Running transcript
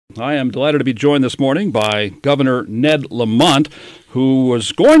I am delighted to be joined this morning by Governor Ned Lamont, who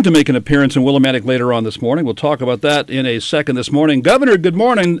was going to make an appearance in Willimantic later on this morning. We'll talk about that in a second this morning. Governor, good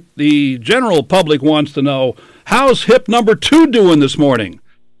morning. The general public wants to know, how's HIP number 2 doing this morning?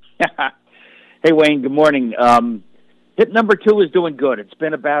 Hey, Wayne, good morning. HIP number 2 is doing good. It's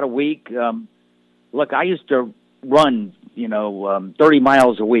been about a week. Look, I used to run, 30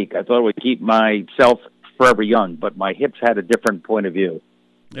 miles a week. I thought it would keep myself forever young, but my hips had a different point of view.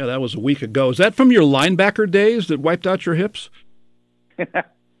 Yeah, that was a week ago. Is that from your linebacker days that wiped out your hips?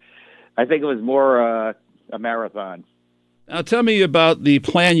 I think it was more a marathon. Now, tell me about the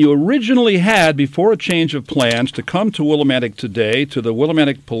plan you originally had before a change of plans to come to Willimantic today, to the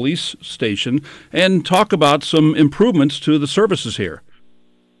Willimantic Police Station, and talk about some improvements to the services here.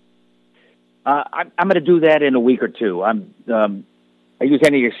 I'm going to do that in a week or two. I use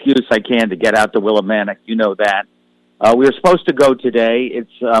any excuse I can to get out to Willimantic. You know that. We were supposed to go today.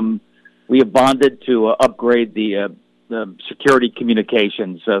 We have bonded to upgrade the security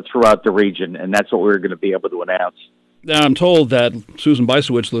communications throughout the region, and that's what we're going to be able to announce. Now, I'm told that Susan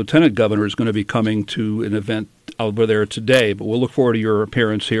Bysewicz, Lieutenant Governor, is going to be coming to an event over there today, but we'll look forward to your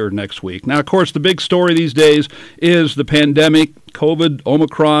appearance here next week. Now, of course, the big story these days is the pandemic, COVID,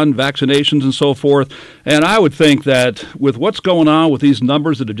 Omicron, vaccinations, and so forth. And I would think that with what's going on with these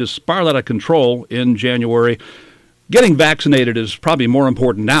numbers that have just spiraled out of control in January, getting vaccinated is probably more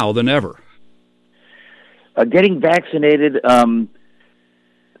important now than ever. Getting vaccinated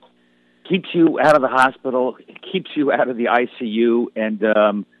keeps you out of the hospital, keeps you out of the ICU, and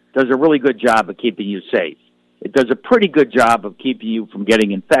does a really good job of keeping you safe. It does a pretty good job of keeping you from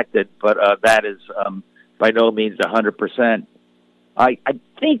getting infected, but that is by no means 100%. I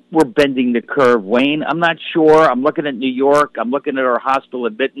think we're bending the curve, Wayne. I'm not sure. I'm looking at New York. I'm looking at our hospital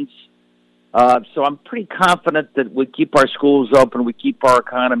admittance. So I'm pretty confident that we keep our schools open, we keep our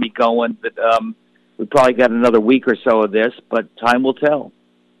economy going, that we probably got another week or so of this, but time will tell.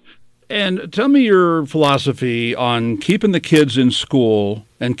 And tell me your philosophy on keeping the kids in school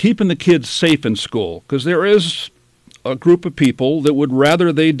and keeping the kids safe in school, because there is a group of people that would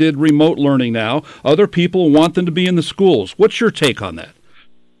rather they did remote learning now. Other people want them to be in the schools. What's your take on that?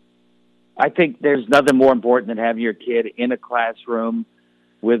 I think there's nothing more important than having your kid in a classroom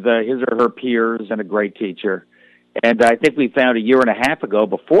with his or her peers and a great teacher. And I think we found a year and a half ago,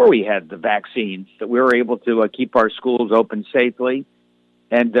 before we had the vaccines, that we were able to keep our schools open safely.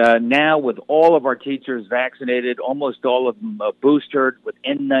 And now with all of our teachers vaccinated, almost all of them boosted with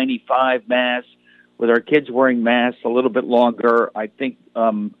N95 masks, with our kids wearing masks a little bit longer, I think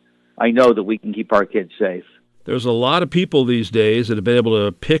I know that we can keep our kids safe. There's a lot of people these days that have been able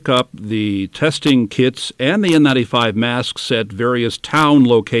to pick up the testing kits and the N95 masks at various town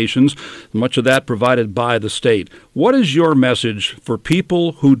locations, much of that provided by the state. What is your message for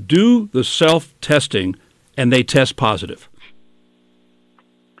people who do the self-testing and they test positive?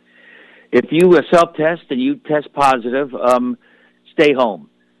 If you self-test and you test positive, stay home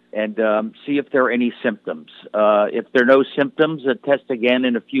and see if there are any symptoms. If there are no symptoms, test again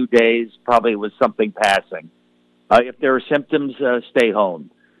in a few days, probably with something passing. If there are symptoms, stay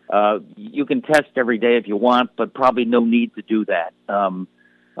home. You can test every day if you want, but probably no need to do that.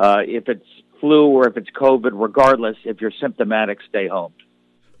 If it's flu or if it's COVID, regardless, if you're symptomatic, stay home.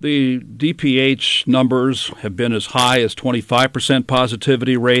 The DPH numbers have been as high as 25%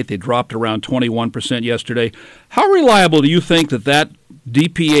 positivity rate. They dropped around 21% yesterday. How reliable do you think that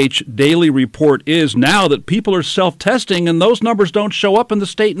DPH daily report is now that people are self-testing and those numbers don't show up in the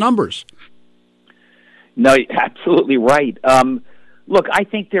state numbers? No, you're absolutely right. Look, I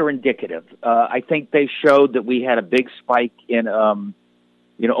think they're indicative. I think they showed that we had a big spike in,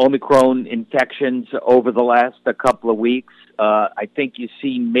 Omicron infections over the last couple of weeks. I think you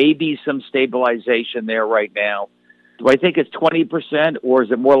see maybe some stabilization there right now. Do I think it's 20% or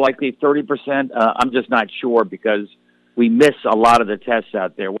is it more likely 30%? I'm just not sure because we miss a lot of the tests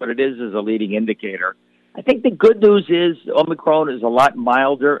out there. What it is a leading indicator. I think the good news is Omicron is a lot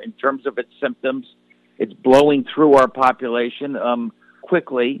milder in terms of its symptoms. It's blowing through our population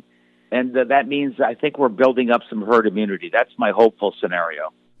quickly, and that means I think we're building up some herd immunity. That's my hopeful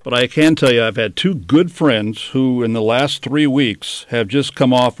scenario. But I can tell you I've had two good friends who in the last 3 weeks have just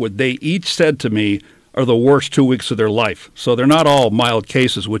come off what they each said to me are the worst 2 weeks of their life. So they're not all mild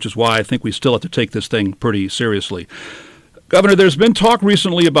cases, which is why I think we still have to take this thing pretty seriously. Governor, there's been talk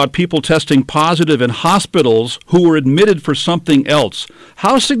recently about people testing positive in hospitals who were admitted for something else.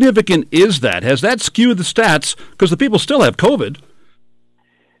 How significant is that? Has that skewed the stats? Because the people still have COVID.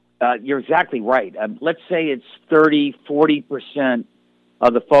 You're exactly right. Let's say it's 30, 40%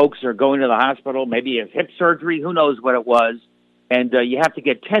 of the folks are going to the hospital, maybe a hip surgery, who knows what it was, and you have to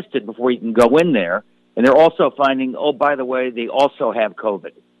get tested before you can go in there. And they're also finding, oh, by the way, they also have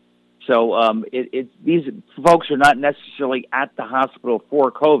COVID. So these folks are not necessarily at the hospital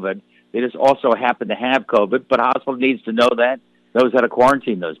for COVID. They just also happen to have COVID, but the hospital needs to know that, knows how to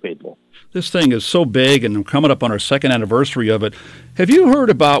quarantine those people. This thing is so big, and we're coming up on our second anniversary of it. Have you heard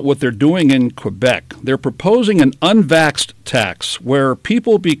about what they're doing in Quebec? They're proposing an unvaxxed tax where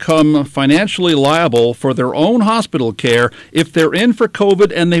people become financially liable for their own hospital care if they're in for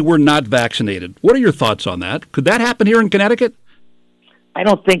COVID and they were not vaccinated. What are your thoughts on that? Could that happen here in Connecticut? I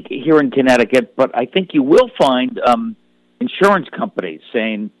don't think here in Connecticut, but I think you will find insurance companies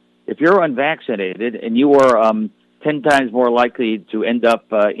saying, if you're unvaccinated and you are 10 times more likely to end up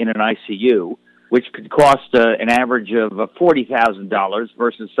in an ICU, which could cost an average of $40,000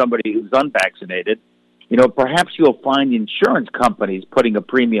 versus somebody who's unvaccinated, perhaps you'll find insurance companies putting a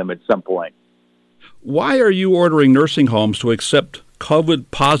premium at some point. Why are you ordering nursing homes to accept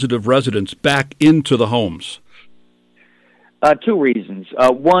COVID-positive residents back into the homes? Two reasons.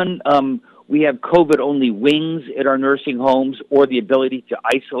 One, we have COVID-only wings at our nursing homes, or the ability to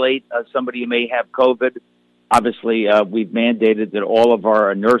isolate somebody who may have COVID. Obviously, we've mandated that all of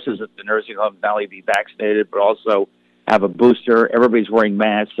our nurses at the nursing homes not only be vaccinated, but also have a booster. Everybody's wearing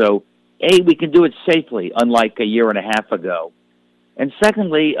masks. So, A, we can do it safely, unlike a year and a half ago. And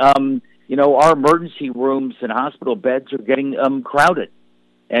secondly, our emergency rooms and hospital beds are getting crowded.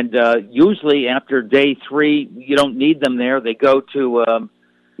 And usually after day 3, you don't need them there. They go to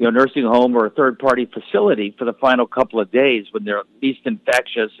nursing home or a third-party facility for the final couple of days when they're least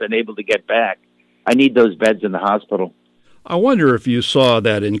infectious and able to get back. I need those beds in the hospital. I wonder if you saw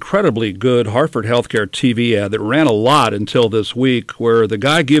that incredibly good Hartford Healthcare TV ad that ran a lot until this week, where the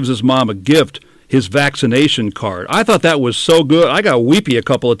guy gives his mom a gift, his vaccination card. I thought that was so good. I got weepy a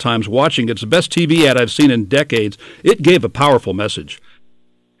couple of times watching it. It's the best TV ad I've seen in decades. It gave a powerful message.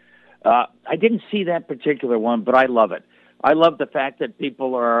 I didn't see that particular one, but I love it. I love the fact that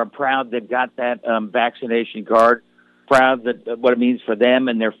people are proud they've got that vaccination card, proud that what it means for them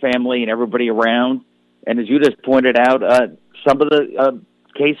and their family and everybody around. And as you just pointed out, some of the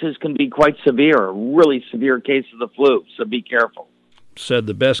cases can be quite severe, really severe case of the flu, so be careful. Said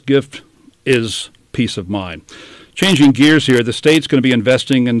the best gift is peace of mind. Changing gears here, the state's going to be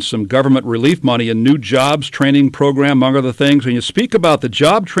investing in some government relief money and new jobs training program, among other things. And you speak about the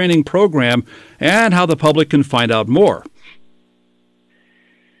job training program and how the public can find out more.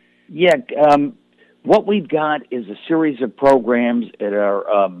 Yeah, what we've got is a series of programs at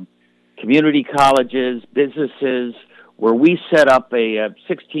our community colleges, businesses, where we set up a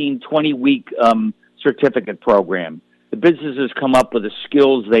 16, 20-week certificate program. The businesses come up with the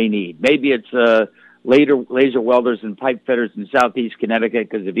skills they need. Maybe it's laser welders and pipe fitters in southeast Connecticut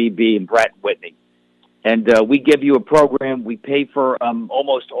because of EB and Pratt & Whitney. And we give you a program. We pay for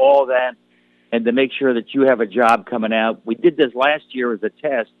almost all of that, and to make sure that you have a job coming out. We did this last year as a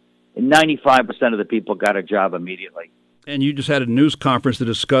test, and 95% of the people got a job immediately. And you just had a news conference to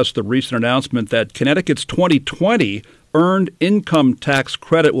discuss the recent announcement that Connecticut's 2020 earned income tax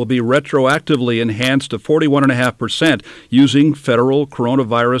credit will be retroactively enhanced to 41.5% using federal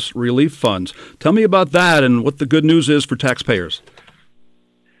coronavirus relief funds. Tell me about that and what the good news is for taxpayers.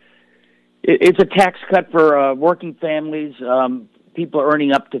 It's a tax cut for working families. People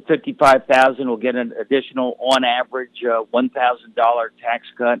earning up to $55,000 will get an additional, on average, $1,000 tax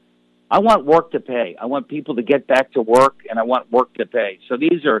cut. I want work to pay. I want people to get back to work, and I want work to pay. So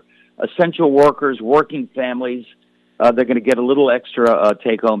these are essential workers, working families. They're going to get a little extra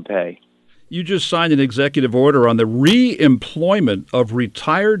take-home pay. You just signed an executive order on the re-employment of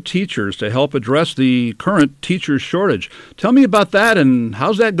retired teachers to help address the current teacher shortage. Tell me about that, and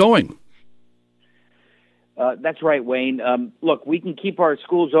how's that going? That's right, Wayne. Look, we can keep our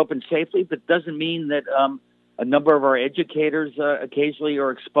schools open safely, but it doesn't mean that a number of our educators occasionally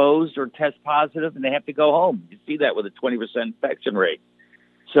are exposed or test positive, and they have to go home. You see that with a 20% infection rate.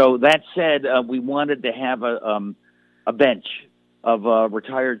 So that said, we wanted to have a bench of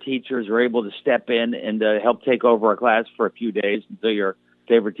retired teachers who are able to step in and help take over a class for a few days until your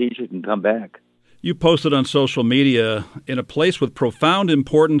favorite teacher can come back. You posted on social media, in a place with profound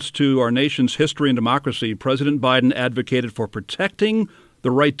importance to our nation's history and democracy, President Biden advocated for protecting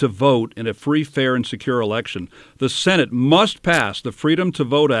the right to vote in a free, fair, and secure election. The Senate must pass the Freedom to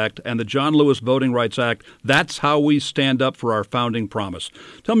Vote Act and the John Lewis Voting Rights Act. That's how we stand up for our founding promise.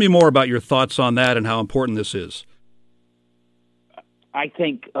 Tell me more about your thoughts on that and how important this is. I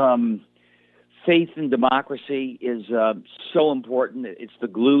think faith in democracy is so important. It's the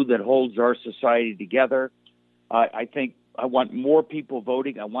glue that holds our society together. I think I want more people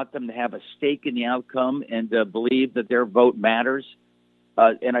voting. I want them to have a stake in the outcome and believe that their vote matters.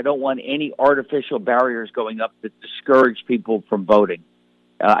 And I don't want any artificial barriers going up that discourage people from voting.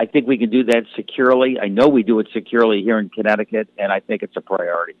 I think we can do that securely. I know we do it securely here in Connecticut, and I think it's a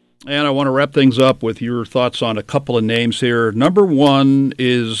priority. And I want to wrap things up with your thoughts on a couple of names here. Number one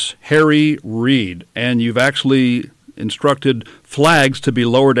is Harry Reid, and you've actually instructed flags to be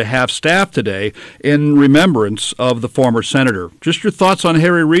lowered to half-staff today in remembrance of the former senator. Just your thoughts on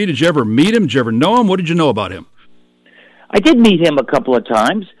Harry Reid. Did you ever meet him? Did you ever know him? What did you know about him? I did meet him a couple of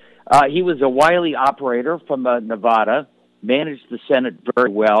times. He was a wily operator from Nevada, managed the Senate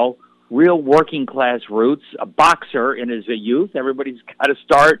very well, real working-class roots, a boxer in his youth. Everybody's got to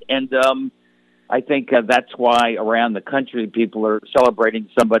start, and I think that's why around the country people are celebrating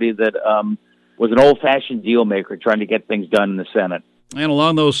somebody that was an old-fashioned deal-maker trying to get things done in the Senate. And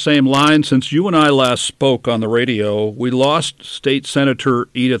along those same lines, since you and I last spoke on the radio, we lost State Senator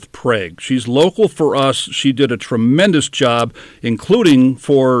Edith Prague. She's local for us. She did a tremendous job, including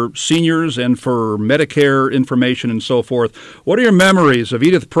for seniors and for Medicare information and so forth. What are your memories of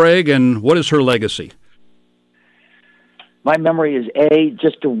Edith Prague, and what is her legacy? My memory is, A,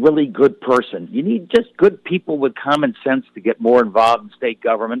 just a really good person. You need just good people with common sense to get more involved in state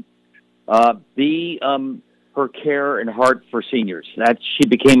government. B, her care and heart for seniors. That she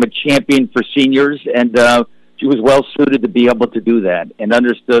became a champion for seniors, and she was well suited to be able to do that, and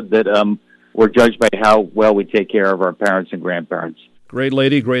understood that we're judged by how well we take care of our parents and grandparents. Great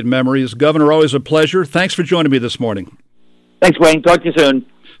lady, great memories. Governor, always a pleasure. Thanks for joining me this morning. Thanks, Wayne. Talk to you soon.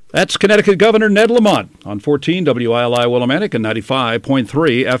 That's Connecticut Governor Ned Lamont on 14 WILI Willimantic and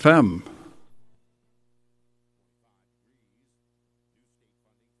 95.3 FM.